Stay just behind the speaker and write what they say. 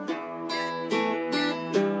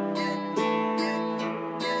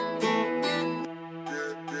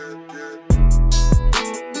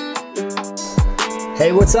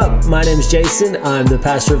Hey, what's up? My name is Jason. I'm the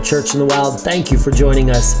pastor of Church in the Wild. Thank you for joining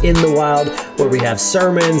us in the Wild, where we have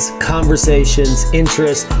sermons, conversations,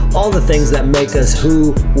 interests, all the things that make us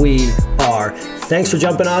who we are. Thanks for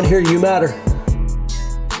jumping on here. You matter.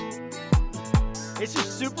 It's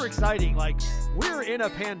just super exciting. Like, we're in a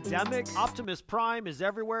pandemic. Optimus Prime is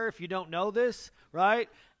everywhere if you don't know this, right?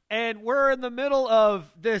 And we're in the middle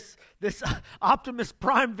of this Optimus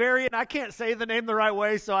Prime variant. I can't say the name the right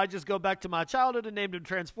way, so I just go back to my childhood and named him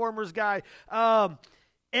Transformers guy. We're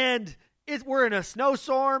in a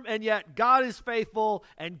snowstorm, and yet God is faithful,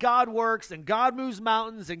 and God works, and God moves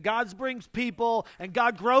mountains, and God brings people, and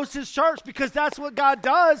God grows his church because that's what God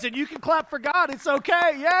does, and you can clap for God. It's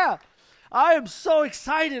okay, yeah. I am so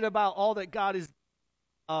excited about all that God is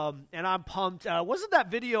and I'm pumped. Wasn't that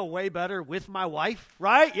video way better with my wife,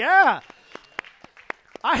 right? Yeah.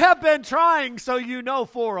 I have been trying, so you know,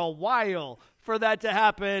 for a while for that to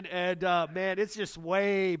happen, and man, it's just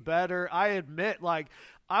way better. I admit, like,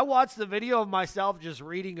 I watched the video of myself just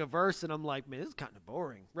reading a verse, and I'm like, man, this is kind of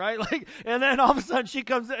boring, right? Like, and then all of a sudden she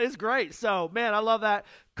comes in. It's great. So, man, I love that.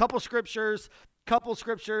 Couple scriptures.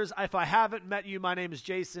 If I haven't met you, my name is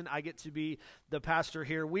Jason. I get to be the pastor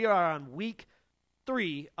here. We are on week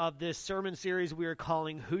 3 of this sermon series we are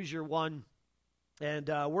calling Who's Your One? And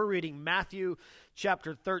we're reading Matthew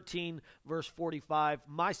chapter 13, verse 45.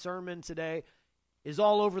 My sermon today is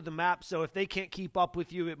all over the map, so if they can't keep up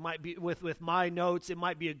with you, it might be with my notes, it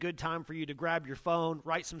might be a good time for you to grab your phone,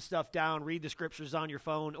 write some stuff down, read the scriptures on your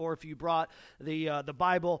phone, or if you brought the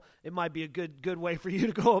Bible, it might be a good way for you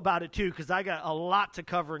to go about it too, because I got a lot to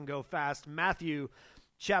cover and go fast. Matthew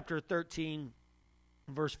chapter 13,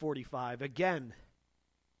 verse 45. Again,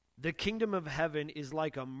 the kingdom of heaven is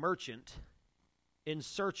like a merchant in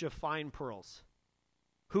search of fine pearls,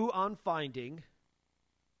 who on finding,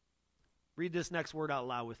 read this next word out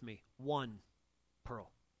loud with me, one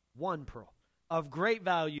pearl, of great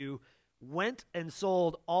value, went and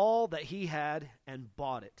sold all that he had and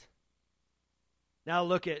bought it. Now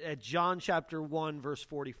look at John chapter 1, verse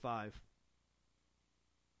 45.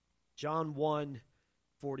 John 1,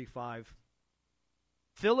 45.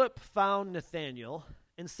 Philip found Nathanael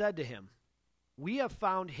and said to him, "We have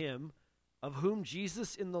found him of whom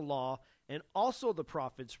Jesus in the law and also the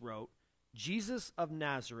prophets wrote, Jesus of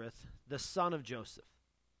Nazareth, the son of Joseph."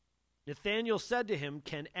 Nathanael said to him,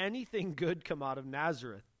 "Can anything good come out of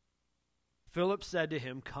Nazareth?" Philip said to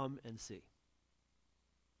him, "Come and see."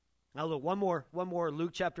 Now look, one more,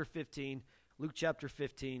 Luke chapter 15.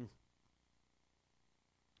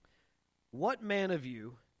 What man of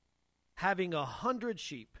you, having 100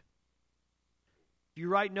 sheep, if you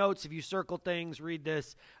write notes, if you circle things, read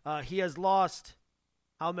this, he has lost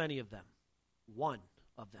how many of them? One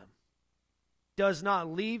of them. Does not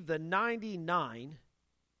leave the 99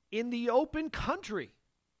 in the open country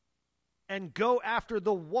and go after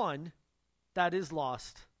the one that is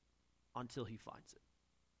lost until he finds it.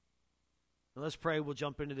 Now let's pray. We'll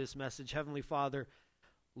jump into this message. Heavenly Father,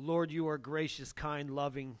 Lord, you are gracious, kind,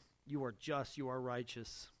 loving. You are just. You are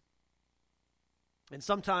righteous. And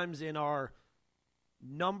sometimes in our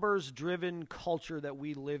numbers-driven culture that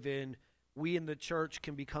we live in, we in the church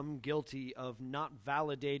can become guilty of not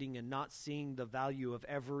validating and not seeing the value of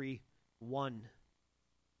every one.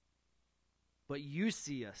 But you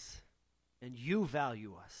see us, and you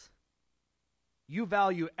value us. You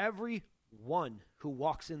value every one who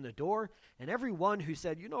walks in the door, and every one who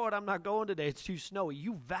said, "You know what, I'm not going today, it's too snowy."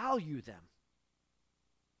 You value them.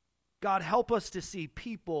 God, help us to see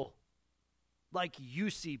people like you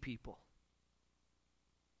see people.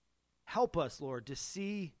 Help us, Lord, to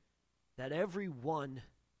see that every one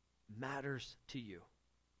matters to you.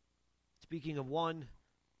 Speaking of one,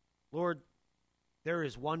 Lord, there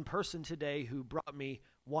is one person today who brought me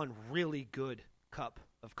one really good cup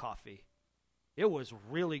of coffee. It was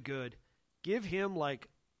really good. Give him like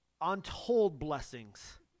untold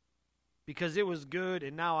blessings because it was good,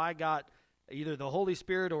 and now I got either the Holy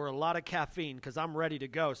Spirit or a lot of caffeine because I'm ready to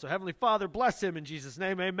go. So Heavenly Father, bless him in Jesus'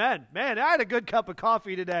 name, amen. Man, I had a good cup of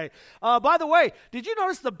coffee today. By the way, did you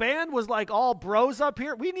notice the band was like all bros up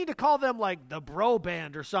here? We need to call them like the bro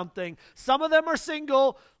band or something. Some of them are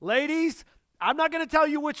single. Ladies, I'm not going to tell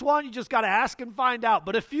you which one. You just got to ask and find out.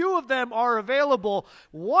 But a few of them are available.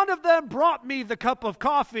 One of them brought me the cup of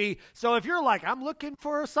coffee. So if you're like, I'm looking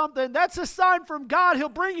for something, that's a sign from God. He'll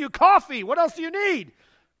bring you coffee. What else do you need?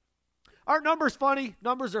 Aren't numbers funny?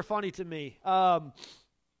 Numbers are funny to me. You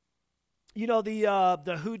know,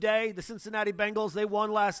 the Who Day, the Cincinnati Bengals, they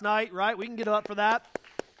won last night, right? We can get up for that.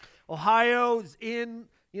 Ohio's in,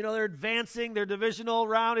 you know, they're advancing their divisional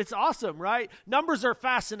round. It's awesome, right? Numbers are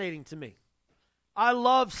fascinating to me. I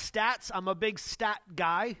love stats. I'm a big stat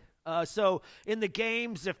guy. So in the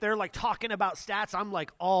games, if they're like talking about stats, I'm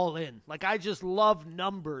like all in. Like I just love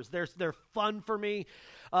numbers. They're fun for me.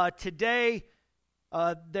 Today,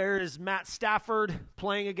 there is Matt Stafford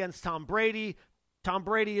playing against Tom Brady. Tom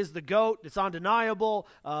Brady is the GOAT. It's undeniable.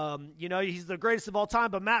 He's the greatest of all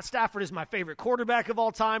time, but Matt Stafford is my favorite quarterback of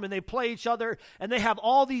all time, and they play each other, and they have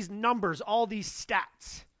all these numbers, all these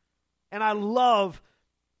stats. And I love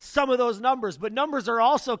some of those numbers, but numbers are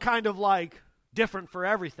also kind of like different for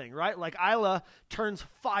everything, right? Like Isla turns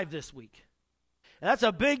 5 this week. And that's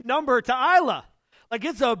a big number to Isla. Like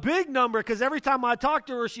it's a big number because every time I talk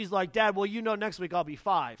to her, she's like, Dad, well, next week I'll be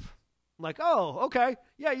 5. I'm like, oh, okay.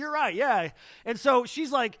 Yeah, you're right. Yeah. And so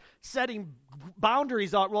she's like setting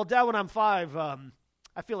boundaries on, well, Dad, when I'm 5,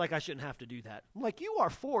 I feel like I shouldn't have to do that. I'm like, you are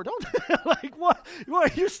 4. Don't, like, what?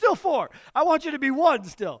 You're still 4. I want you to be 1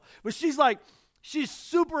 still. But she's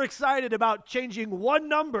super excited about changing one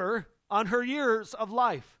number on her years of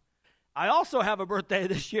life. I also have a birthday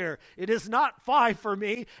this year. It is not 5 for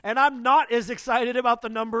me, and I'm not as excited about the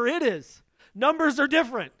number it is. Numbers are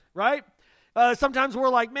different, right? Sometimes we're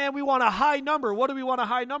like, man, we want a high number. What do we want a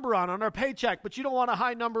high number on our paycheck? But you don't want a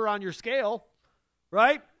high number on your scale,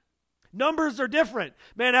 right? Numbers are different.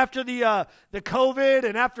 Man, after the COVID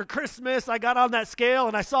and after Christmas, I got on that scale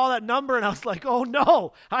and I saw that number and I was like, oh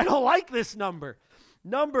no, I don't like this number.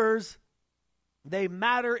 Numbers, they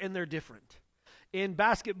matter and they're different. In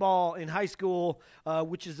basketball, in high school,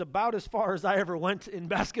 which is about as far as I ever went in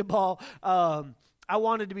basketball, I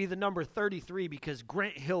wanted to be the number 33 because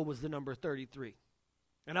Grant Hill was the number 33.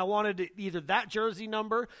 And I wanted either that jersey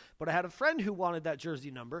number, but I had a friend who wanted that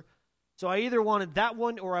jersey number. So I either wanted that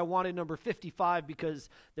one or I wanted number 55 because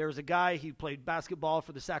there was a guy, he played basketball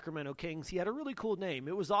for the Sacramento Kings. He had a really cool name.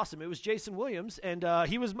 It was awesome. It was Jason Williams, and I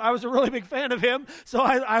was a really big fan of him, so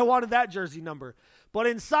I wanted that jersey number. But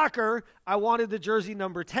in soccer, I wanted the jersey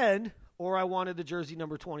number 10 or I wanted the jersey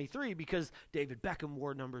number 23 because David Beckham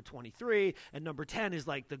wore number 23, and number 10 is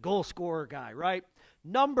like the goal scorer guy, right?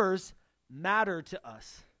 Numbers matter to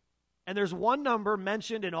us. And there's one number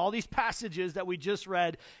mentioned in all these passages that we just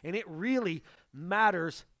read, and it really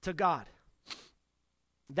matters to God.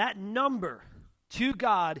 That number to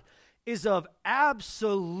God is of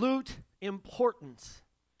absolute importance.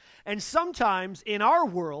 And sometimes in our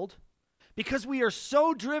world, because we are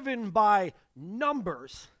so driven by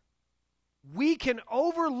numbers, we can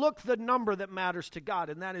overlook the number that matters to God,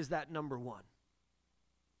 and that is that number 1.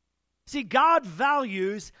 See, God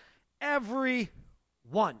values every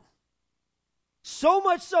one. So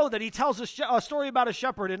much so that he tells a story about a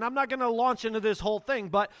shepherd, and I'm not going to launch into this whole thing,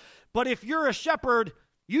 but if you're a shepherd,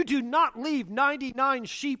 you do not leave 99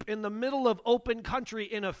 sheep in the middle of open country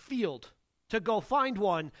in a field to go find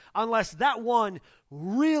one unless that one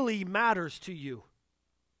really matters to you.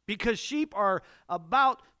 Because sheep are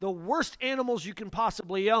about the worst animals you can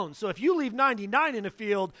possibly own. So if you leave 99 in a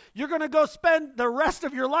field, you're going to go spend the rest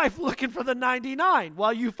of your life looking for the 99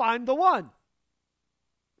 while you find the one.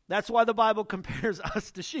 That's why the Bible compares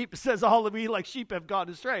us to sheep. It says all of we like sheep have gone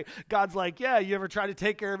astray. God's like, yeah, you ever try to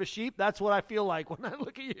take care of a sheep? That's what I feel like when I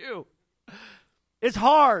look at you. It's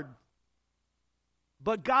hard.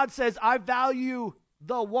 But God says, I value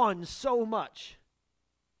the one so much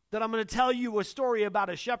that I'm going to tell you a story about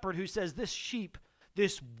a shepherd who says this sheep,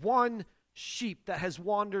 this one sheep that has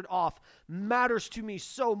wandered off matters to me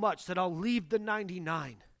so much that I'll leave the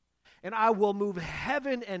 99 and I will move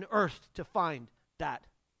heaven and earth to find that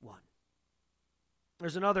one.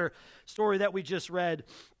 There's another story that we just read,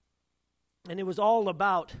 and it was all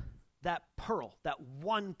about that pearl, that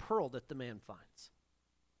one pearl that the man finds.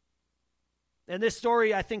 And this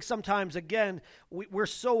story, I think sometimes, again, we're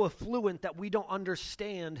so affluent that we don't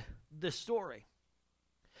understand the story.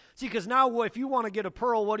 See, because now if you want to get a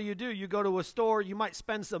pearl, what do? You go to a store, you might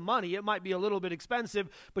spend some money. It might be a little bit expensive,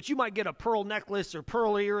 but you might get a pearl necklace or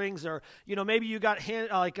pearl earrings, or maybe you got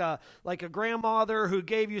like a grandmother who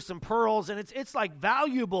gave you some pearls, and it's like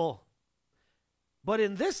valuable. But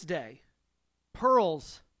in this day,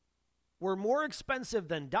 pearls were more expensive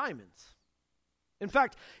than diamonds. In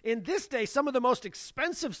fact, in this day, some of the most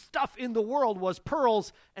expensive stuff in the world was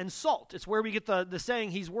pearls and salt. It's where we get the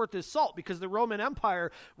saying, he's worth his salt, because the Roman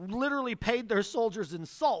Empire literally paid their soldiers in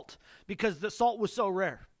salt because the salt was so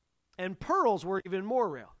rare. And pearls were even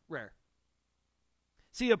more rare.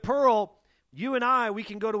 See, a pearl, you and I, we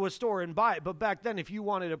can go to a store and buy it, but back then, if you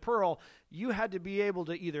wanted a pearl, you had to be able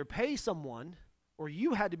to either pay someone or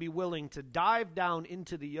you had to be willing to dive down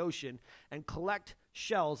into the ocean and collect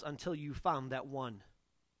shells until you found that one.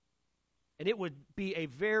 And it would be a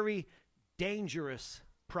very dangerous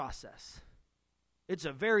process. It's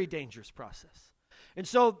a very dangerous process. And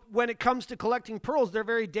so when it comes to collecting pearls, they're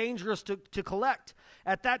very dangerous to collect.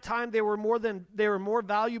 At that time, they were more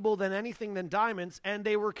valuable than anything than diamonds, and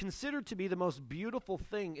they were considered to be the most beautiful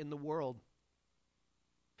thing in the world.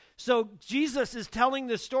 So Jesus is telling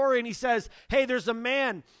this story, and he says, hey, there's a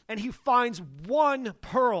man, and he finds one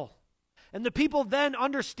pearl. And the people then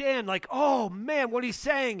understand, like, oh, man, what he's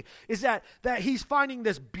saying is that he's finding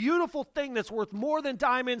this beautiful thing that's worth more than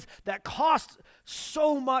diamonds that costs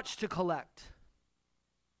so much to collect.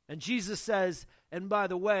 And Jesus says, and by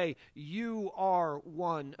the way, you are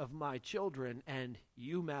one of my children, and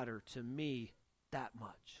you matter to me that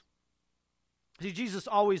much. See, Jesus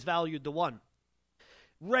always valued the one.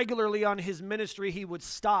 Regularly on his ministry, he would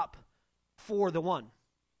stop for the one.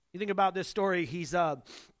 You think about this story, he's got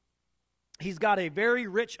a very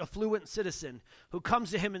rich, affluent citizen who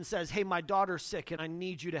comes to him and says, hey, my daughter's sick, and I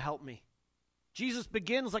need you to help me. Jesus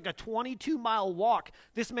begins like a 22-mile walk.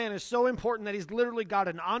 This man is so important that he's literally got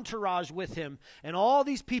an entourage with him and all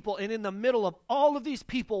these people. And in the middle of all of these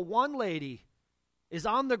people, one lady is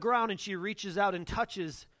on the ground, and she reaches out and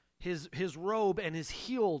touches his robe and is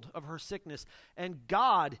healed of her sickness. And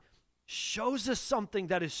God shows us something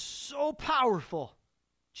that is so powerful.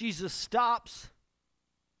 Jesus stops,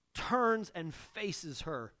 turns, and faces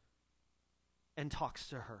her and talks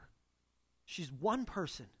to her. She's one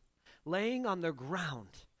person laying on the ground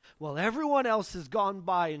while everyone else has gone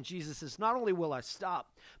by, and Jesus says, not only will I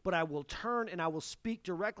stop, but I will turn and I will speak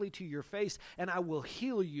directly to your face, and I will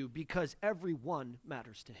heal you, because everyone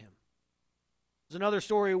matters to him. There's another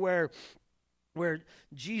story where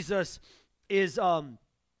Jesus is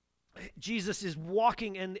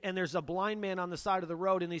walking, and there's a blind man on the side of the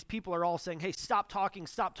road, and these people are all saying, hey, stop talking,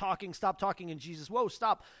 stop talking, stop talking. And Jesus, whoa,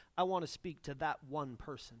 stop. I want to speak to that one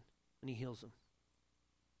person. And he heals him.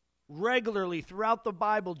 Regularly throughout the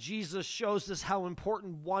Bible, Jesus shows us how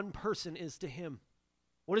important one person is to him.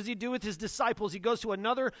 What does he do with his disciples? He goes to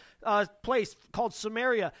another place called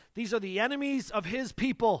Samaria. These are the enemies of his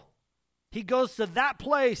people. He goes to that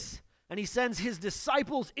place, and he sends his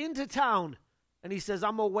disciples into town. And he says,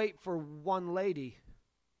 I'm going to wait for one lady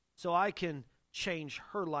so I can change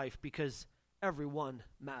her life, because everyone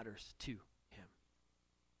matters to him.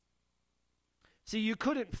 See, you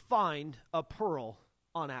couldn't find a pearl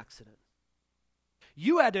on accident.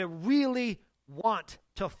 You had to really want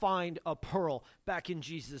to find a pearl back in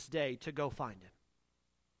Jesus' day to go find it.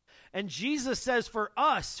 And Jesus says, for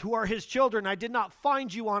us who are his children, I did not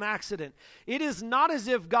find you on accident. It is not as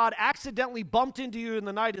if God accidentally bumped into you in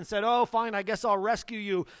the night and said, oh, fine, I guess I'll rescue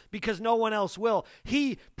you because no one else will.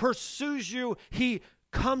 He pursues you. He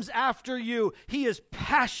comes after you. He is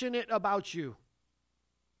passionate about you.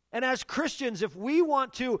 And as Christians, if we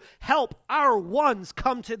want to help our ones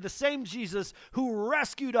come to the same Jesus who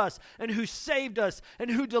rescued us and who saved us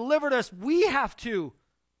and who delivered us, we have to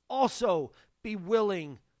also be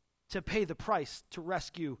willing to pay the price to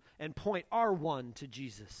rescue and point our one to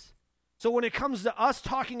Jesus. So when it comes to us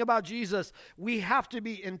talking about Jesus, we have to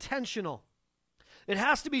be intentional. It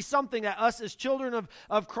has to be something that us as children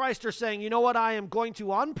of Christ are saying, you know what, I am going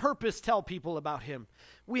to on purpose tell people about him.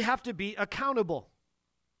 We have to be accountable.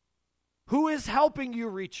 Who is helping you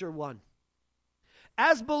reach your one?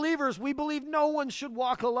 As believers, we believe no one should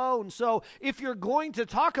walk alone. So if you're going to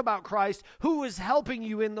talk about Christ, who is helping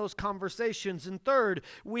you in those conversations? And third,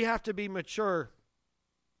 we have to be mature.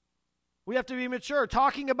 We have to be mature.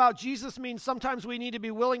 Talking about Jesus means sometimes we need to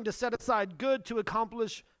be willing to set aside good to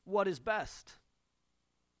accomplish what is best.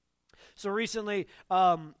 So recently,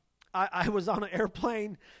 I was on an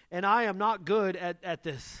airplane, and I am not good at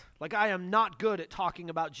this. Like, I am not good at talking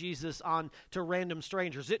about Jesus to random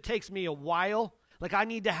strangers. It takes me a while. Like, I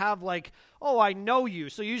need to have I know you.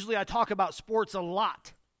 So usually I talk about sports a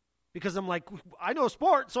lot because I'm like, I know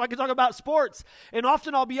sports, so I can talk about sports. And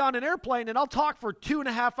often I'll be on an airplane, and I'll talk for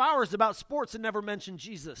 2.5 hours about sports and never mention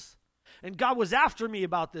Jesus. And God was after me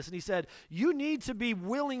about this, and he said, you need to be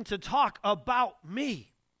willing to talk about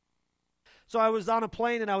me. So I was on a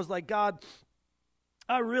plane, and I was like, God,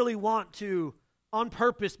 I really want to, on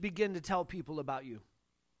purpose, begin to tell people about you.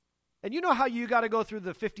 And you know how you got to go through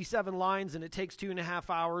the 57 lines, and it takes 2.5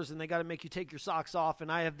 hours, and they got to make you take your socks off,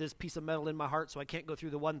 and I have this piece of metal in my heart, so I can't go through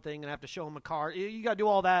the one thing, and I have to show them a card. You got to do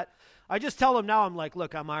all that. I just tell them now, I'm like,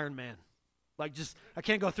 look, I'm Iron Man. I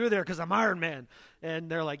can't go through there because I'm Iron Man. And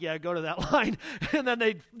they're like, yeah, go to that line. And then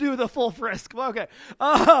they do the full frisk. Okay.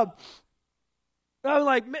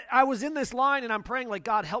 I was in this line, and I'm praying,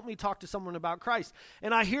 God, help me talk to someone about Christ.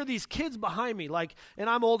 And I hear these kids behind me, and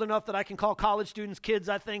I'm old enough that I can call college students kids,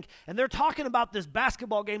 I think, and they're talking about this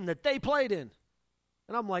basketball game that they played in.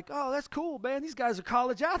 And I'm like, oh, that's cool, man. These guys are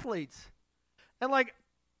college athletes. And,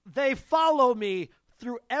 they follow me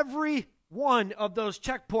through every one of those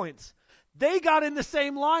checkpoints. They got in the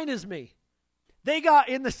same line as me. They got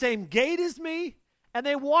in the same gate as me, and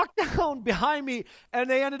they walked down behind me, and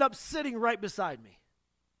they ended up sitting right beside me.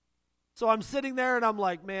 So I'm sitting there, and I'm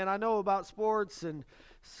like, man, I know about sports, and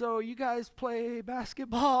so you guys play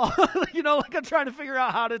basketball? Like I'm trying to figure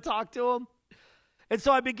out how to talk to them. And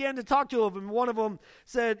so I began to talk to them, and one of them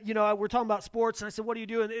said, we're talking about sports, and I said, what do you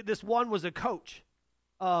do? And this one was a coach.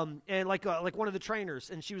 And like one of the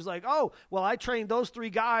trainers. And she was like, oh, well, I trained those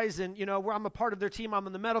 3 guys, and, where I'm a part of their team. I'm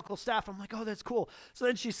in the medical staff. I'm like, oh, that's cool. So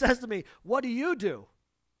then she says to me, what do you do?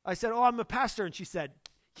 I said, oh, I'm a pastor. And she said,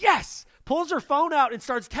 yes, pulls her phone out and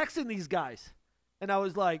starts texting these guys. And I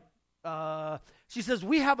was like, she says,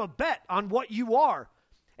 we have a bet on what you are.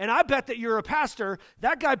 And I bet that you're a pastor.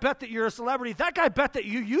 That guy bet that you're a celebrity. That guy bet that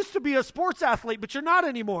you used to be a sports athlete, but you're not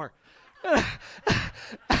anymore.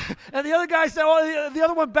 And the other guy said, oh, the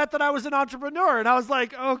other one bet that I was an entrepreneur. And I was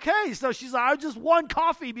like, okay. So she's like, I just won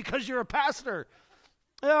coffee because you're a pastor.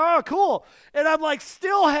 Oh, cool. And I'm like,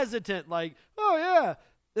 still hesitant, like, oh, yeah.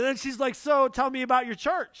 And then she's like, so tell me about your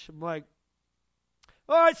church. I'm like,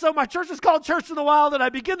 all right, so my church is called Church in the Wild. And I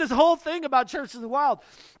begin this whole thing about Church in the Wild.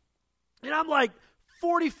 And I'm like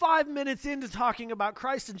 45 minutes into talking about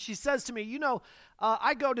Christ. And she says to me,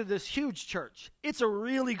 I go to this huge church. It's a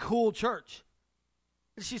really cool church.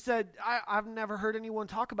 And she said, I've never heard anyone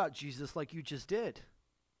talk about Jesus like you just did.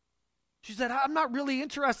 She said, I'm not really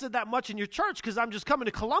interested that much in your church because I'm just coming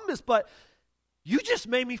to Columbus, but you just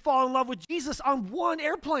made me fall in love with Jesus on one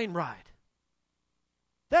airplane ride.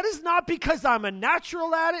 That is not because I'm a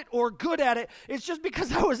natural at it or good at it. It's just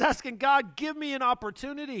because I was asking God, give me an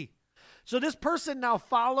opportunity. So this person now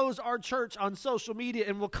follows our church on social media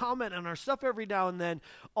and will comment on our stuff every now and then,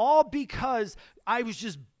 all because I was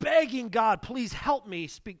just begging God, please help me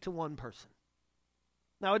speak to one person.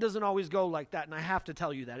 Now, it doesn't always go like that, and I have to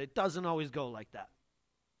tell you that. It doesn't always go like that.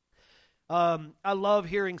 I love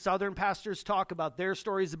hearing Southern pastors talk about their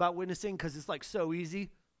stories about witnessing because it's like so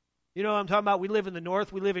easy. You know what I'm talking about? We live in the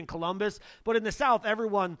North. We live in Columbus. But in the South,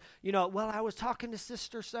 everyone, well, I was talking to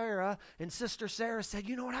Sister Sarah, and Sister Sarah said,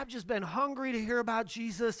 you know what, I've just been hungry to hear about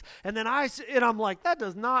Jesus. And I'm like, that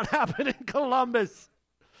does not happen in Columbus.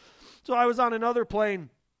 So I was on another plane.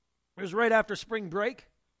 It was right after spring break.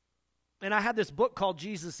 And I had this book called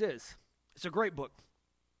Jesus Is. It's a great book.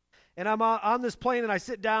 And I'm on this plane, and I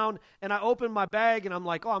sit down, and I open my bag, and I'm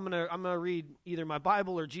like, oh, I'm gonna read either my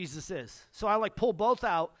Bible or Jesus Is. So I pull both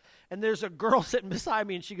out. And there's a girl sitting beside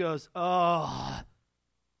me, and she goes, oh,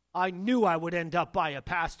 I knew I would end up by a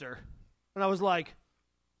pastor. And I was like,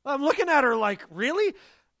 I'm looking at her like, really?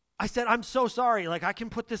 I said, I'm so sorry. I can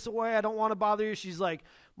put this away. I don't want to bother you. She's like,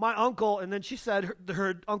 my uncle. And then she said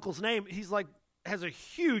her uncle's name. He's has a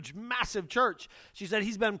huge, massive church. She said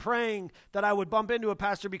he's been praying that I would bump into a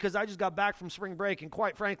pastor because I just got back from spring break. And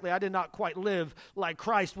quite frankly, I did not quite live like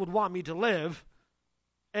Christ would want me to live.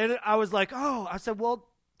 And I was like, oh, I said, well,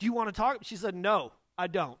 do you want to talk? She said, no, I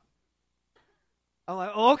don't. I'm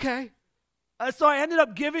like, oh, okay. So I ended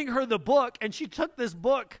up giving her the book, and she took this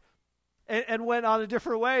book and went on a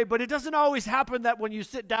different way. But it doesn't always happen that when you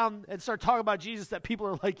sit down and start talking about Jesus that people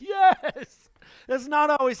are like, yes. That's not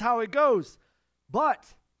always how it goes. But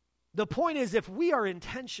the point is, if we are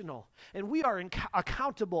intentional and we are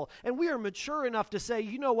accountable and we are mature enough to say,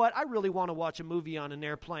 you know what, I really want to watch a movie on an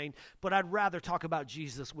airplane, but I'd rather talk about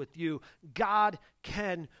Jesus with you, God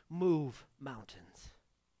can move mountains.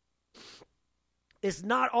 It's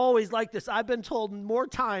not always like this. I've been told more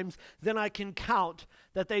times than I can count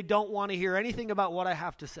that they don't want to hear anything about what I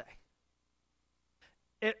have to say.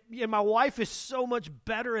 And my wife is so much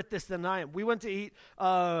better at this than I am. We went to eat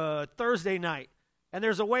Thursday night. And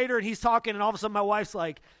there's a waiter, and he's talking, and all of a sudden my wife's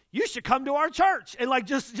like, you should come to our church. And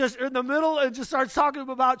just in the middle, and just starts talking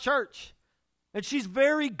about church. And she's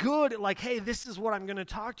very good at hey, this is what I'm going to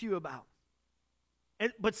talk to you about.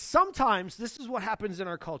 But sometimes, this is what happens in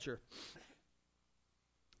our culture.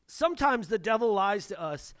 Sometimes the devil lies to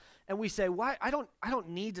us, and we say, why? I don't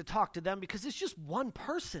need to talk to them because it's just one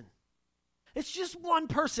person. It's just one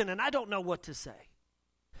person, and I don't know what to say.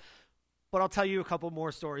 But I'll tell you a couple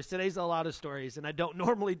more stories. Today's a lot of stories, and I don't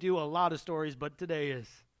normally do a lot of stories, but today is.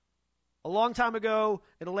 A long time ago,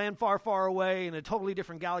 in a land far, far away, in a totally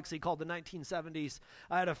different galaxy called the 1970s,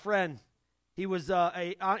 I had a friend. He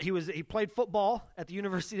played football at the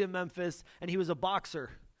University of Memphis, and he was a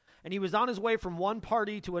boxer. And he was on his way from one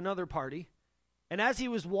party to another party. And as he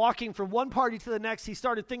was walking from one party to the next, he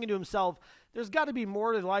started thinking to himself, there's got to be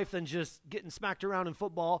more to life than just getting smacked around in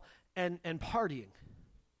football and partying.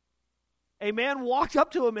 a man walked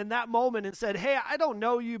up to him in that moment and said, hey, I don't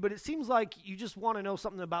know you, but it seems like you just want to know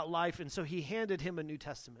something about life. And so he handed him a New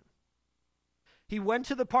Testament. He went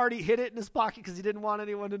to the party, hid it in his pocket because he didn't want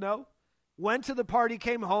anyone to know. Went to the party,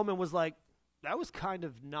 came home, and was like, that was kind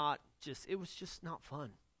of not just, it was just not fun.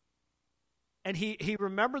 And he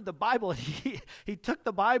remembered the Bible. He took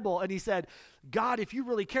the Bible and he said, God, if you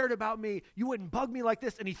really cared about me, you wouldn't bug me like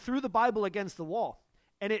this. And he threw the Bible against the wall.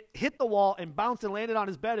 And it hit the wall and bounced and landed on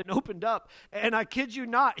his bed and opened up. And I kid you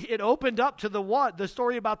not, it opened up to the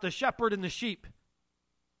story about the shepherd and the sheep.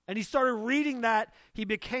 And he started reading that. He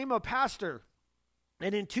became a pastor.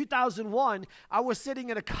 And in 2001, I was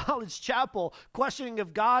sitting in a college chapel questioning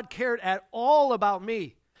if God cared at all about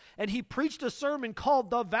me. And he preached a sermon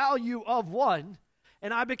called The Value of One,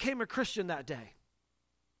 and I became a Christian that day.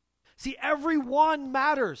 See, everyone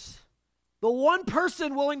matters. The one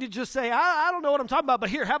person willing to just say, I don't know what I'm talking about, but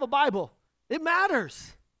here, have a Bible. It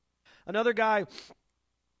matters. Another guy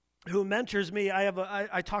who mentors me,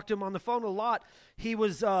 I talked to him on the phone a lot. He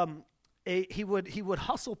was he would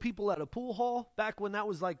hustle people at a pool hall back when that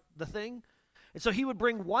was like the thing. And so he would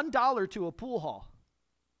bring $1 to a pool hall.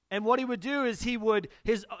 And what he would do is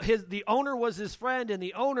the owner was his friend, and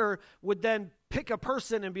the owner would then pick a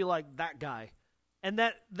person and be like, that guy. And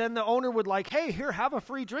then the owner would like, hey, here, have a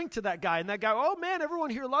free drink to that guy. And that guy, oh man, everyone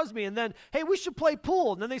here loves me. And then, hey, we should play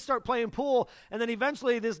pool. And then they start playing pool. And then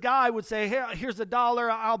eventually this guy would say, hey, here's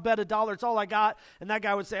 $1. I'll bet $1. It's all I got. And that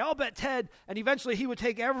guy would say, I'll bet 10. And eventually he would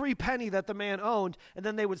take every penny that the man owned, and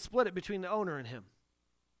then they would split it between the owner and him.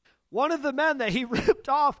 One of the men that he ripped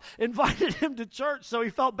off invited him to church, so he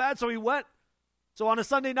felt bad, so he went. So on a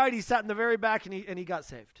Sunday night, he sat in the very back, and he got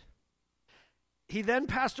saved. He then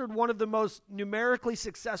pastored one of the most numerically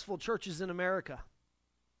successful churches in America.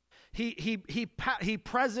 He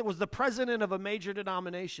was the president of a major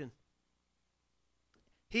denomination.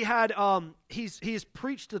 He had he's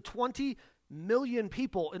preached to 20 million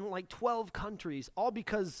people in like 12 countries, all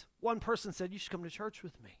because one person said, you should come to church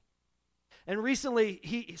with me. And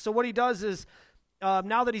recently, so what he does is,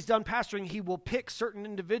 now that he's done pastoring, he will pick certain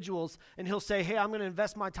individuals, and he'll say, hey, I'm going to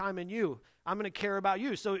invest my time in you. I'm going to care about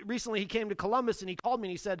you. So recently he came to Columbus, and he called me,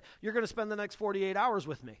 and he said, you're going to spend the next 48 hours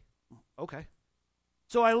with me. Okay.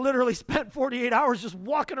 So I literally spent 48 hours just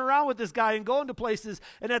walking around with this guy and going to places,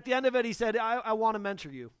 and at the end of it, he said, I want to mentor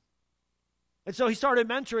you. And so he started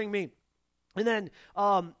mentoring me. And then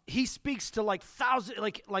he speaks to like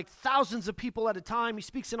thousands of people at a time. He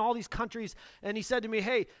speaks in all these countries. And he said to me,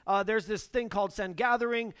 hey, there's this thing called Send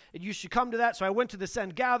Gathering, and you should come to that. So I went to the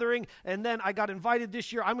Send Gathering, and then I got invited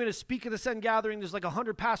this year. I'm going to speak at the Send Gathering. There's like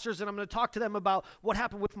 100 pastors, and I'm going to talk to them about what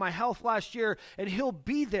happened with my health last year. And he'll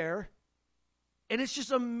be there. And it's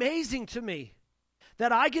just amazing to me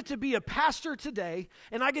that I get to be a pastor today,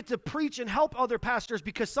 and I get to preach and help other pastors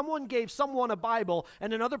because someone gave someone a Bible,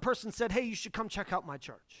 and another person said, hey, you should come check out my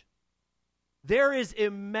church. There is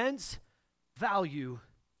immense value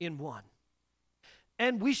in one.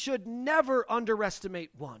 And we should never underestimate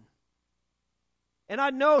one. And I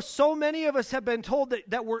know so many of us have been told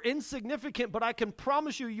that we're insignificant, but I can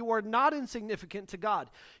promise you, you are not insignificant to God.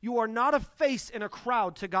 You are not a face in a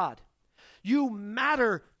crowd to God. You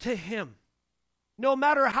matter to Him. No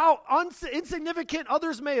matter how insignificant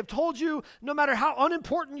others may have told you, no matter how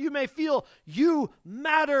unimportant you may feel, you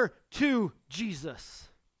matter to Jesus.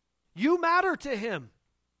 You matter to Him.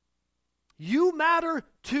 You matter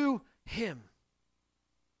to Him.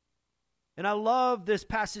 And I love this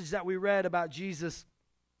passage that we read about Jesus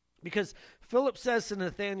because Philip says to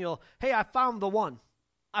Nathanael, hey, I found the one.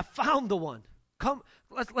 I found the one. Come,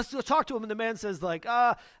 let's talk to him. And the man says, like,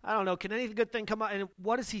 I don't know, can any good thing come out? And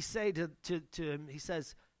what does he say to him? He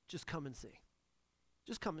says, just come and see.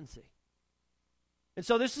 Just come and see. And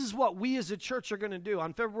so this is what we as a church are going to do.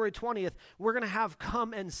 On February 20th, we're going to have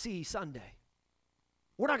Come and See Sunday.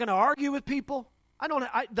 We're not going to argue with people.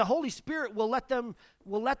 The Holy Spirit will let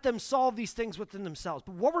them solve these things within themselves.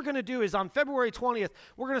 But what we're going to do is on February 20th,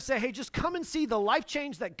 we're going to say, hey, just come and see the life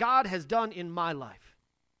change that God has done in my life.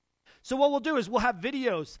 So what we'll do is we'll have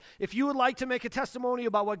videos. If you would like to make a testimony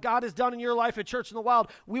about what God has done in your life at Church in the Wild,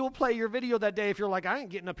 we will play your video that day. If you're like, I ain't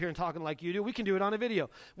getting up here and talking like you do, we can do it on a video.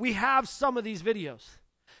 We have some of these videos.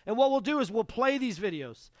 And what we'll do is we'll play these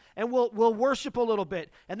videos, and we'll worship a little bit,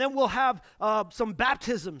 and then we'll have some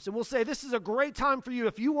baptisms, and we'll say, this is a great time for you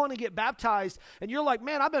if you want to get baptized, and you're like,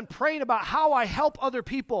 man, I've been praying about how I help other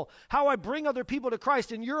people, how I bring other people to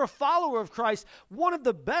Christ, and you're a follower of Christ. One of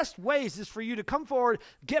the best ways is for you to come forward,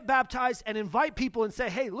 get baptized, and invite people and say,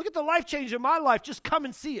 hey, look at the life change in my life. Just come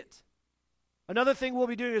and see it. Another thing we'll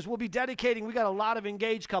be doing is we'll be dedicating. We got a lot of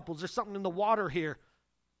engaged couples. There's something in the water here.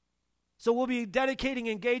 So we'll be dedicating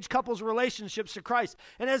engaged couples' relationships to Christ.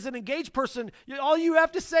 And as an engaged person, all you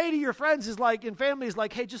have to say to your friends is like, and family is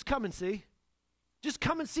like, hey, just come and see. Just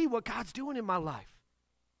come and see what God's doing in my life.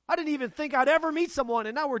 I didn't even think I'd ever meet someone,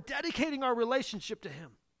 and now we're dedicating our relationship to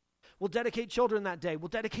him. We'll dedicate children that day. We'll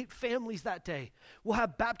dedicate families that day. We'll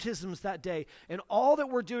have baptisms that day. And all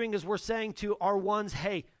that we're doing is we're saying to our ones,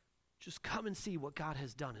 hey, just come and see what God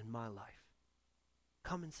has done in my life.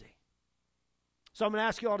 Come and see. So I'm going to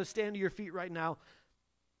ask you all to stand to your feet right now.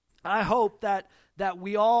 I hope that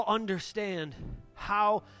we all understand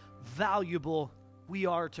how valuable we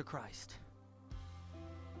are to Christ.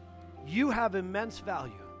 You have immense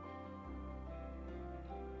value.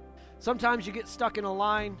 Sometimes you get stuck in a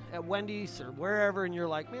line at Wendy's or wherever, and you're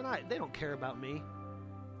like, man, they don't care about me.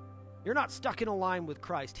 You're not stuck in a line with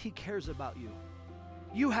Christ. He cares about you.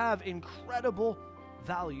 You have incredible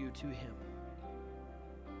value to him.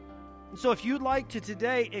 And so if you'd like to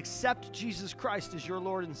today accept Jesus Christ as your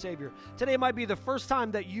Lord and Savior, today might be the first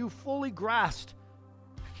time that you fully grasped,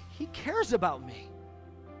 he cares about me.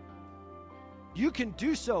 You can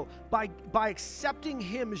do so by accepting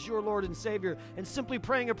him as your Lord and Savior and simply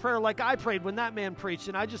praying a prayer like I prayed when that man preached.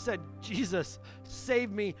 And I just said, Jesus,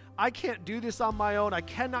 save me. I can't do this on my own. I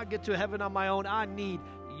cannot get to heaven on my own. I need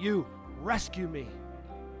you. Rescue me.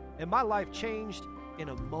 And my life changed in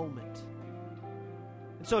a moment.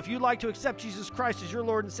 And so if you'd like to accept Jesus Christ as your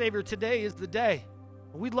Lord and Savior, today is the day.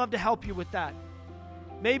 We'd love to help you with that.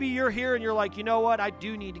 Maybe you're here and you're like, you know what, I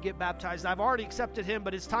do need to get baptized. I've already accepted him,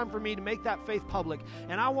 but it's time for me to make that faith public.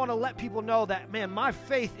 And I want to let people know that, man, my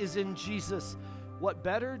faith is in Jesus. What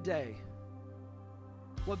better day?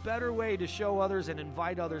 What better way to show others and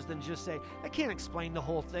invite others than just say, I can't explain the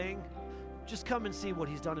whole thing. Just come and see what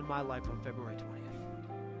he's done in my life on February 20th.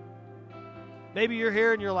 Maybe you're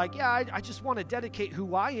here and you're like, yeah, I just want to dedicate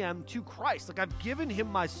who I am to Christ. Like I've given him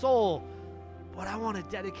my soul, but I want to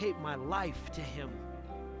dedicate my life to him.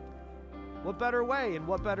 What better way and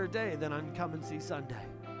what better day than on Come and See Sunday?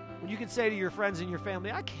 When you can say to your friends and your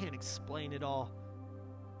family, I can't explain it all.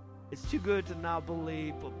 It's too good to not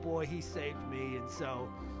believe, but boy, he saved me, and so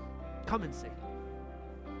come and see.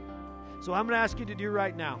 So I'm going to ask you to do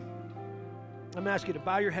right now. I'm going to ask you to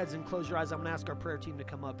bow your heads and close your eyes. I'm going to ask our prayer team to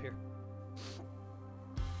come up here.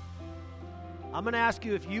 I'm going to ask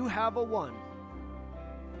you if you have a one.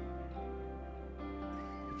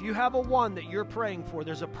 If you have a one that you're praying for,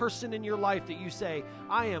 there's a person in your life that you say,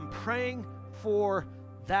 I am praying for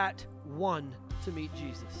that one to meet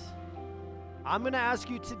Jesus. I'm going to ask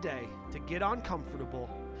you today to get uncomfortable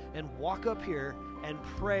and walk up here and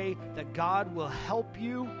pray that God will help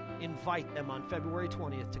you invite them on February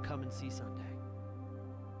 20th to Come and See Sunday.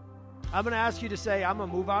 I'm going to ask you to say, I'm going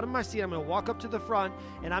to move out of my seat. I'm going to walk up to the front,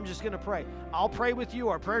 and I'm just going to pray. I'll pray with you.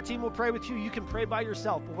 Our prayer team will pray with you. You can pray by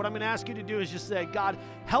yourself. But what I'm going to ask you to do is just say, God,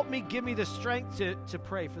 help me, give me the strength to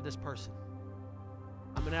pray for this person.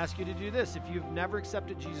 I'm going to ask you to do this. If you've never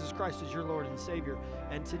accepted Jesus Christ as your Lord and Savior,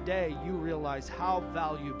 and today you realize how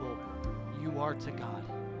valuable you are to God,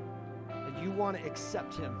 and you want to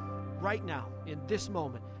accept him right now, in this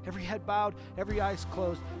moment, every head bowed, every eyes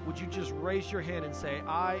closed, would you just raise your hand and say,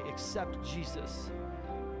 I accept Jesus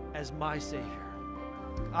as my Savior.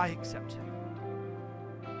 I accept him.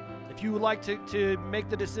 If you would like to make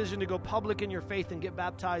the decision to go public in your faith and get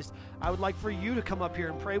baptized, I would like for you to come up here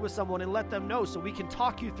and pray with someone and let them know so we can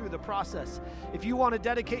talk you through the process. If you want to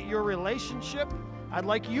dedicate your relationship, I'd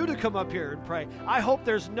like you to come up here and pray. I hope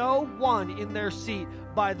there's no one in their seat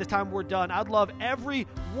by the time we're done. I'd love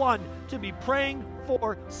everyone to be praying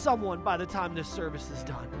for someone by the time this service is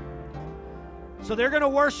done. So they're going to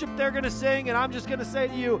worship, they're going to sing, and I'm just going to say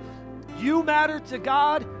to you, you matter to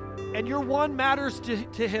God, and your one matters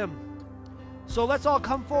to him. So let's all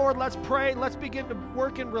come forward, let's pray, let's begin to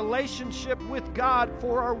work in relationship with God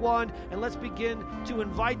for our one, and let's begin to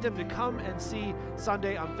invite them to come and see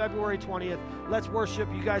Sunday on February 20th. Let's worship.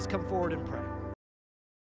 You guys come forward and pray.